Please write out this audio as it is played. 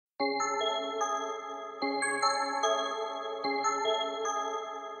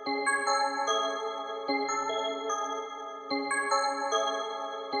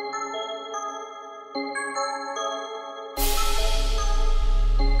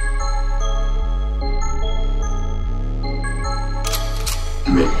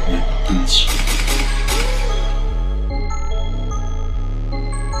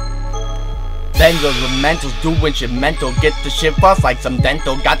Bengals with mentals, doing shit mental. Get the shit fast like some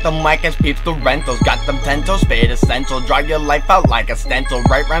dental. Got them whack ass peeps, the rentals. Got them tentos, spade essential. Draw your life out like a stencil.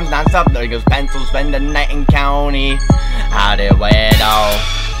 Write rhymes non-stop, niggas pencils. Spend the night in county. How they wear though?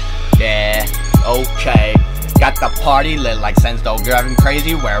 Yeah, okay. Got the party lit like sense though. Driving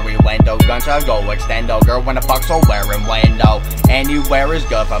crazy where we went though. Gunshots go extendo. Girl when the fuck so wearing window. Anywhere is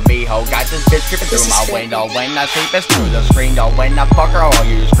good for me ho. Got this bitch creeping through my window. When I sleep it's through the screen though. When I fuck her all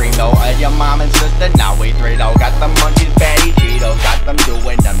you scream though. And your mom and sister now we three though. Got them munchies, fatty Cheetos. Got them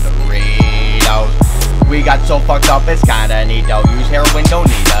doing them Doritos. We got so fucked up it's kinda neat though. Use heroin, don't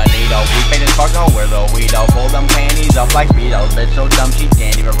need a needle. We fade as fuck, no we're the weedo. Pull them panties up like speedos. Bitch so dumb she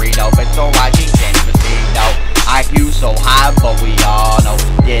can't even read though. Bitch so high she can't even see though. IQ so high but we all know.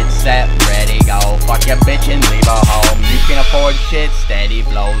 Get set, ready, go. Fuck your bitch and leave her home. You can afford shit, steady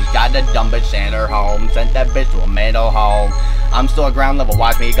flows. Got a dumb bitch, send her home. Sent that bitch to a mental home. I'm still at ground level,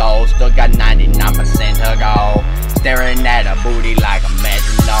 watch me go. Still got 99% to go. Staring at her booty like a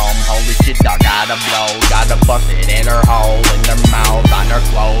metronome. Holy shit, dog, gotta blow. Gotta bust it in her hole, in her mouth, on her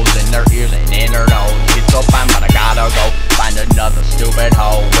clothes, in her ears and in her nose. She's so fine, but I gotta go find another stupid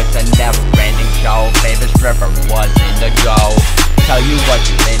hoe. It's a never-ending show. Favorite stripper was in the go. Tell you what,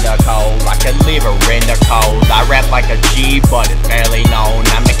 she's in the cold. I could leave her in the cold. I rap like a G, but it's barely known.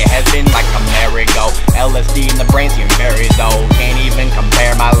 I make a head-spin like a merry-go. LSD in the brain seem very though. Can't even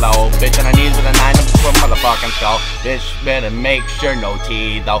compare my low. Bitch on her knees with a 9 up to a motherfucking skull. Bitch better make sure no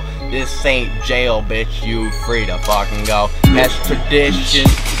tea though. This ain't jail, bitch, you free to fucking go. That's tradition,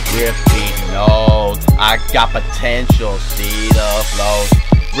 repeat notes. I got potential, see the flows.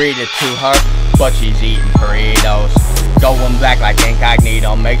 Read it to her, but she's eating burritos. Going back like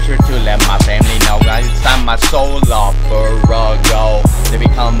incognito, make sure to let my family know. I sign my soul off for a go. To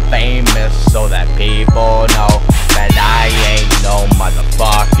become famous so that people know that I ain't no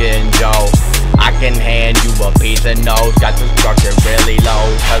motherfucking Joe. I can hand you a piece of nose, got the structure really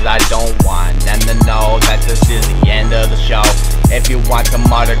low. Cause I don't want them to know that this is the end of the show. If you want some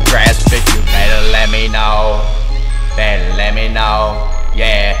autographs, bitch, you better let me know. Better let me know.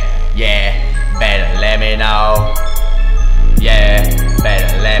 Yeah, yeah, better let me know. Yeah,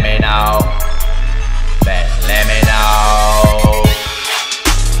 better let me know.